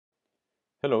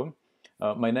Hello,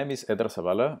 my name is Edgar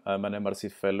Zavala. I'm an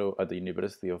MRC Fellow at the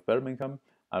University of Birmingham,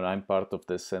 and I'm part of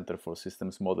the Center for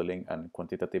Systems Modeling and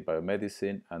Quantitative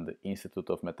Biomedicine and the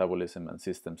Institute of Metabolism and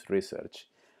Systems Research.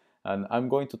 And I'm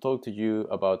going to talk to you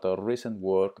about our recent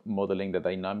work modeling the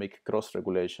dynamic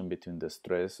cross-regulation between the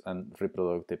stress and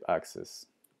reproductive axis.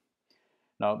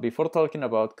 Now, before talking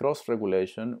about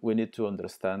cross-regulation, we need to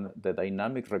understand the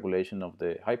dynamic regulation of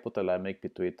the hypothalamic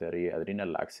pituitary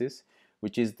adrenal axis,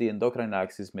 which is the endocrine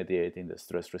axis mediating the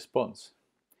stress response.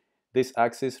 This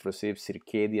axis receives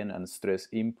circadian and stress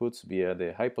inputs via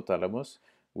the hypothalamus,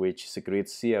 which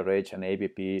secretes CRH and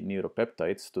ABP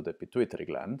neuropeptides to the pituitary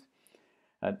gland.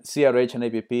 And CRH and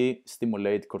ABP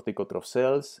stimulate corticotroph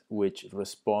cells, which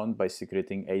respond by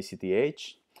secreting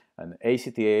ACTH, and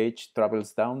ACTH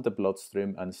travels down the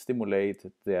bloodstream and stimulates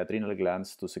the adrenal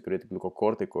glands to secrete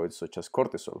glucocorticoids such as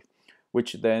cortisol,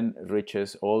 which then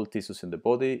reaches all tissues in the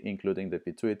body, including the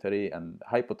pituitary and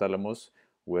hypothalamus,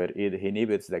 where it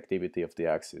inhibits the activity of the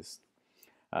axis.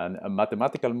 And a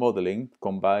mathematical modeling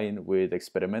combined with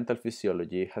experimental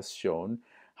physiology has shown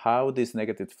how this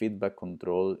negative feedback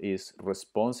control is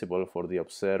responsible for the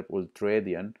observed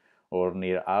ultradian or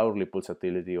near-hourly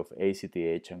pulsatility of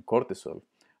ACTH and cortisol,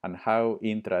 and how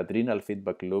intra-adrenal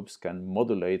feedback loops can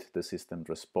modulate the system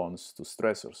response to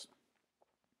stressors.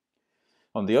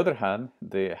 On the other hand,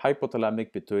 the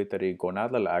hypothalamic pituitary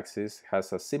gonadal axis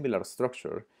has a similar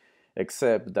structure,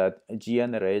 except that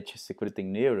GnRH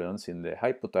secreting neurons in the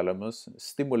hypothalamus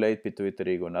stimulate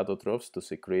pituitary gonadotrophs to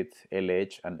secrete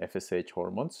LH and FSH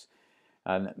hormones,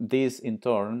 and these in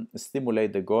turn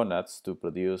stimulate the gonads to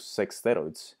produce sex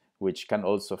steroids, which can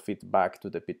also feed back to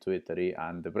the pituitary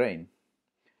and the brain.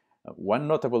 One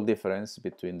notable difference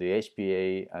between the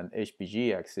HPA and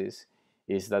HPG axis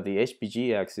is that the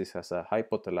HPG axis has a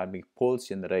hypothalamic pulse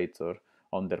generator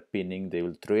underpinning the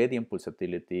ultradian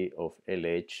pulsatility of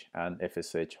LH and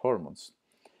FSH hormones.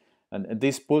 And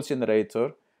this pulse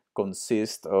generator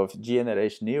consists of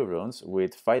GnRH neurons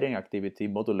with firing activity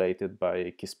modulated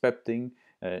by kisspeptin,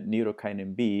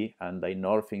 neurokinin B, and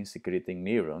dynorphin secreting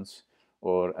neurons,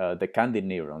 or the candin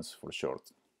neurons for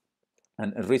short.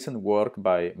 And recent work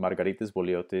by Margaritis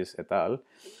Boliotis et al.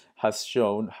 Has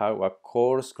shown how a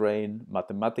coarse-grained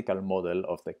mathematical model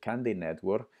of the candin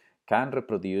network can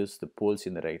reproduce the pulse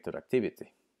generator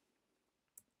activity.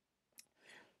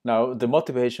 Now, the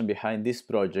motivation behind this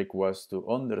project was to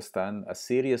understand a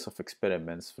series of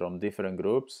experiments from different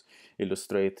groups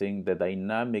illustrating the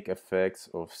dynamic effects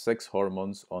of sex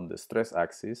hormones on the stress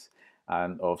axis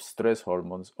and of stress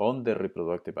hormones on the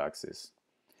reproductive axis.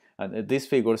 And these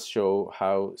figures show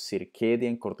how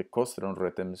circadian corticosterone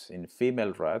rhythms in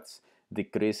female rats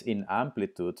decrease in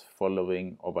amplitude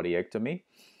following ovariectomy,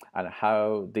 and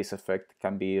how this effect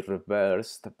can be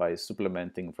reversed by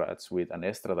supplementing rats with an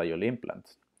estradiol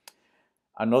implant.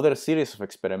 Another series of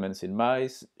experiments in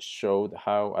mice showed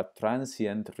how a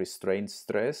transient restrained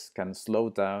stress can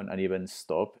slow down and even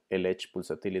stop LH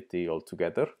pulsatility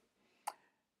altogether.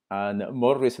 And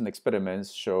more recent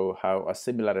experiments show how a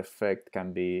similar effect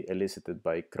can be elicited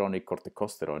by chronic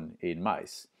corticosterone in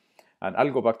mice. And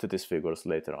I'll go back to these figures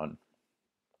later on.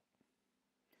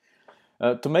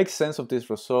 To make sense of these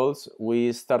results,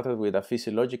 we started with a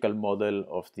physiological model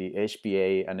of the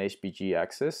HPA and HPG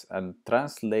axis and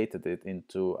translated it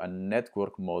into a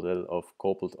network model of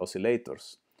coupled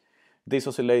oscillators. These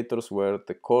oscillators were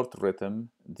the court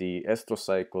rhythm, the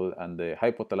estrocycle, and the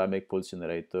hypothalamic pulse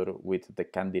generator with the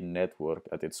candin network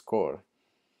at its core.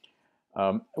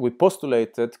 We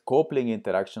postulated coupling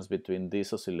interactions between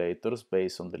these oscillators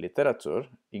based on the literature,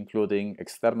 including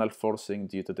external forcing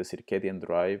due to the circadian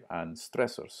drive and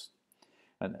stressors.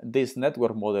 And this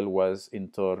network model was, in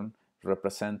turn,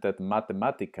 represented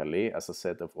mathematically as a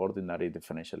set of ordinary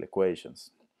differential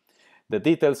equations. The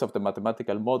details of the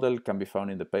mathematical model can be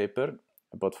found in the paper,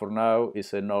 but for now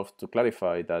it's enough to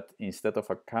clarify that instead of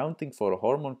accounting for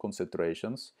hormone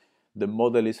concentrations, the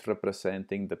model is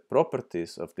representing the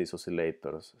properties of these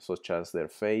oscillators, such as their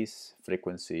phase,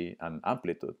 frequency, and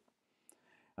amplitude.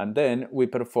 And then we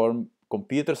perform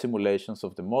computer simulations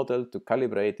of the model to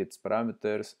calibrate its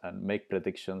parameters and make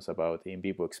predictions about in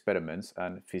vivo experiments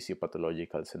and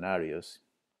physiopathological scenarios.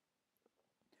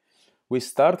 We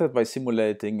started by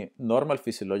simulating normal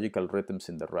physiological rhythms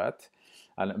in the rat,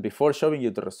 and before showing you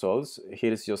the results,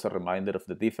 here's just a reminder of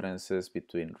the differences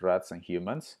between rats and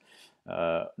humans.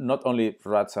 Not only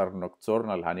rats are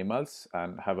nocturnal animals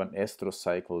and have an estrous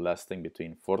cycle lasting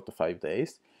between 4 to 5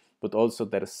 days, but also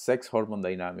their sex hormone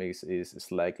dynamics is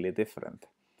slightly different.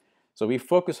 So we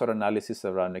focus our analysis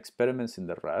around experiments in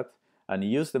the rat and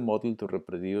use the model to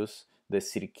reproduce the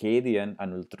circadian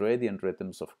and ultradian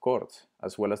rhythms of cord,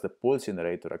 as well as the pulse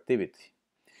generator activity.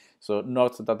 So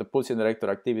note that the pulse generator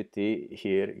activity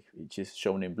here, which is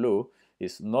shown in blue,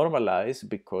 is normalized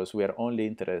because we are only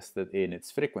interested in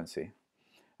its frequency.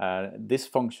 These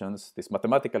functions, these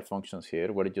mathematical functions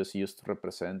here, were just used to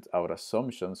represent our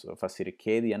assumptions of a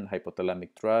circadian hypothalamic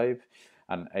drive,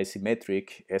 an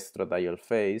asymmetric estradiol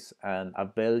phase, and a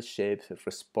bell-shaped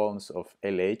response of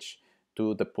LH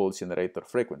to the pulse generator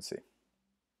frequency.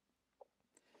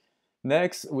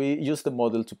 Next, we use the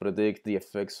model to predict the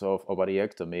effects of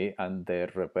ovariectomy and their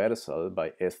reversal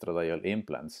by estradiol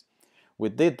implants. We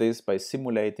did this by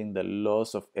simulating the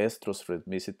loss of estrous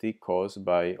rhythmicity caused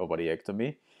by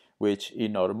ovariectomy, which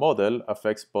in our model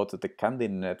affects both the Candy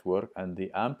network and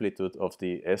the amplitude of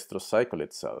the estrous cycle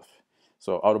itself.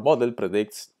 So our model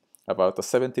predicts about a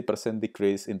 70%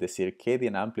 decrease in the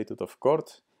circadian amplitude of cord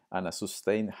and a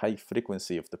sustained high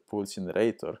frequency of the pulse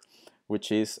generator,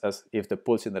 which is as if the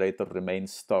pulse generator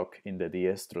remains stuck in the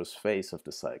diestrous phase of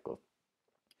the cycle.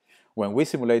 When we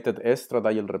simulated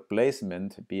estradiol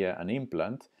replacement via an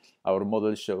implant, our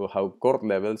model showed how cord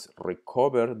levels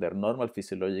recover their normal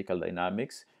physiological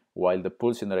dynamics, while the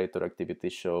pulse generator activity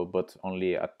showed but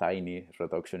only a tiny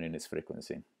reduction in its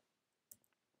frequency.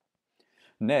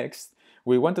 Next,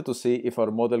 we wanted to see if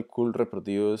our model could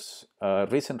reproduce a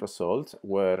recent result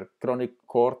where chronic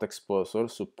cord exposure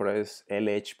suppressed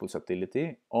LH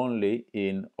pulsatility only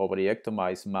in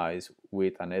ovariectomized mice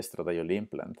with an estradiol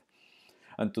implant.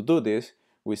 And to do this,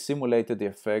 we simulated the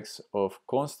effects of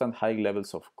constant high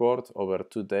levels of cord over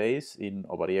 2 days in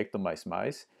ovariectomized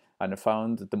mice and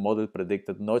found that the model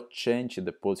predicted no change in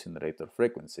the pulse generator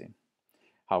frequency.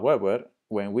 However,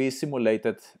 when we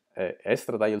simulated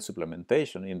estradiol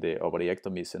supplementation in the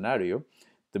ovariectomy scenario,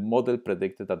 the model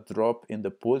predicted a drop in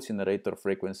the pulse generator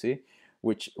frequency,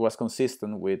 which was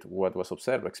consistent with what was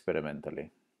observed experimentally.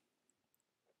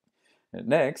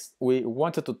 Next, we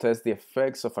wanted to test the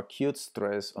effects of acute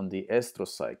stress on the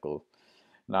estrous cycle.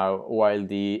 Now, while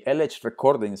the LH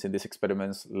recordings in these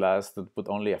experiments lasted but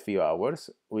only a few hours,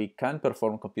 we can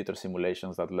perform computer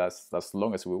simulations that last as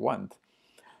long as we want.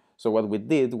 So what we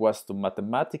did was to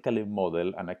mathematically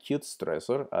model an acute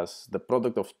stressor as the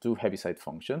product of two Heaviside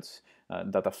functions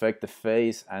that affect the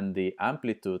phase and the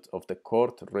amplitude of the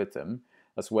cord rhythm,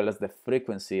 as well as the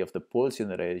frequency of the pulse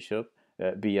generation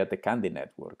via the Candy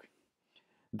network.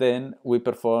 Then we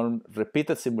performed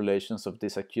repeated simulations of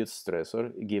this acute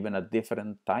stressor given at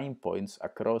different time points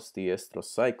across the estrous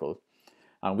cycle.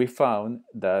 And we found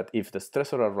that if the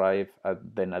stressor arrived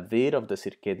at the nadir of the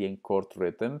circadian cord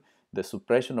rhythm, the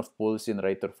suppression of pulse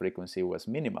generator frequency was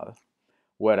minimal.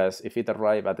 Whereas if it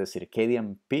arrived at the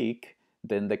circadian peak,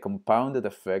 then the compounded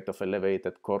effect of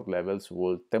elevated cord levels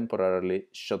would temporarily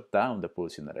shut down the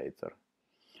pulse generator.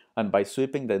 And by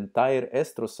sweeping the entire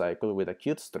estrous cycle with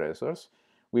acute stressors,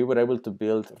 we were able to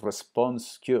build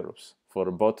response curves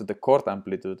for both the cord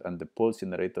amplitude and the pulse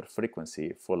generator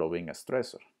frequency following a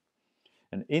stressor.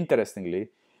 And interestingly,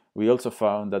 we also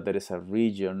found that there is a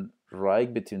region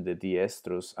right between the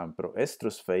diestrous and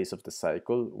proestrous phase of the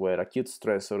cycle where acute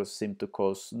stressors seem to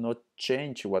cause no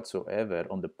change whatsoever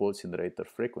on the pulse generator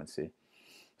frequency.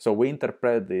 So we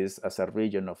interpret this as a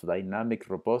region of dynamic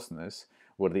robustness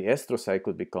where the estrous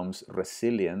cycle becomes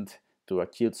resilient to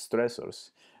acute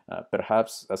stressors,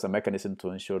 perhaps as a mechanism to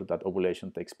ensure that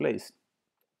ovulation takes place.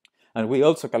 And we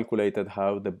also calculated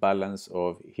how the balance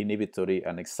of inhibitory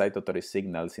and excitatory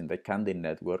signals in the Candy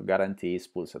network guarantees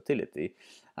pulsatility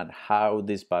and how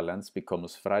this balance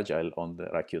becomes fragile under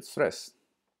acute stress.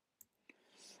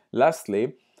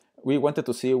 Lastly, we wanted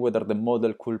to see whether the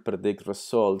model could predict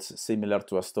results similar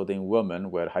to a study in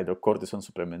women where hydrocortisone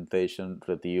supplementation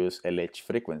reduced LH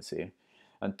frequency.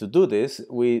 And to do this,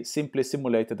 we simply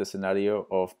simulated the scenario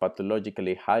of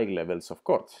pathologically high levels of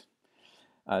cord.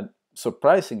 And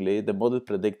surprisingly, the model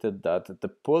predicted that the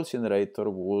pulse generator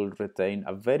would retain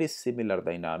a very similar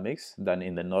dynamics than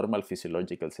in the normal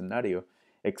physiological scenario,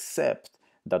 except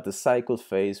that the cycle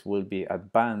phase will be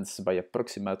advanced by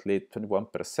approximately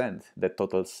 21% the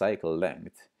total cycle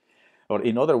length. Or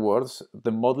in other words,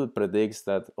 the model predicts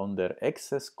that under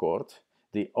excess cord,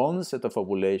 the onset of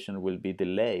ovulation will be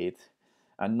delayed.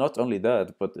 And not only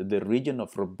that, but the region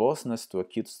of robustness to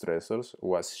acute stressors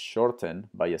was shortened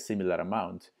by a similar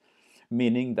amount,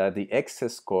 meaning that the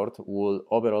excess cord will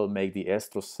overall make the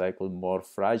estrous cycle more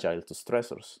fragile to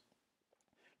stressors.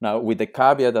 Now, with the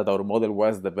caveat that our model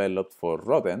was developed for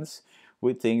rodents,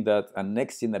 we think that a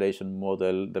next generation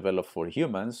model developed for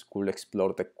humans could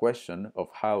explore the question of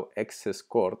how excess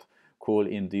cord could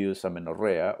induce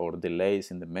amenorrhea or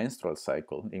delays in the menstrual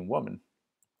cycle in women.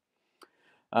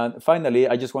 And finally,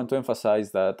 I just want to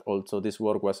emphasize that although this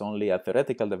work was only a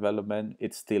theoretical development,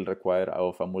 it still required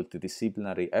of a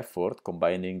multidisciplinary effort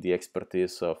combining the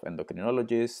expertise of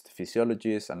endocrinologists,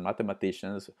 physiologists, and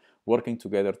mathematicians working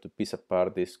together to piece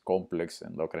apart this complex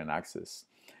endocrine axis.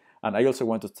 And I also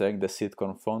want to thank the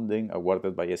SIDCON funding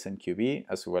awarded by SMQB,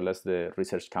 as well as the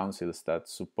research councils that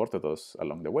supported us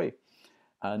along the way.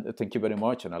 And thank you very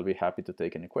much, and I'll be happy to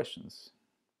take any questions.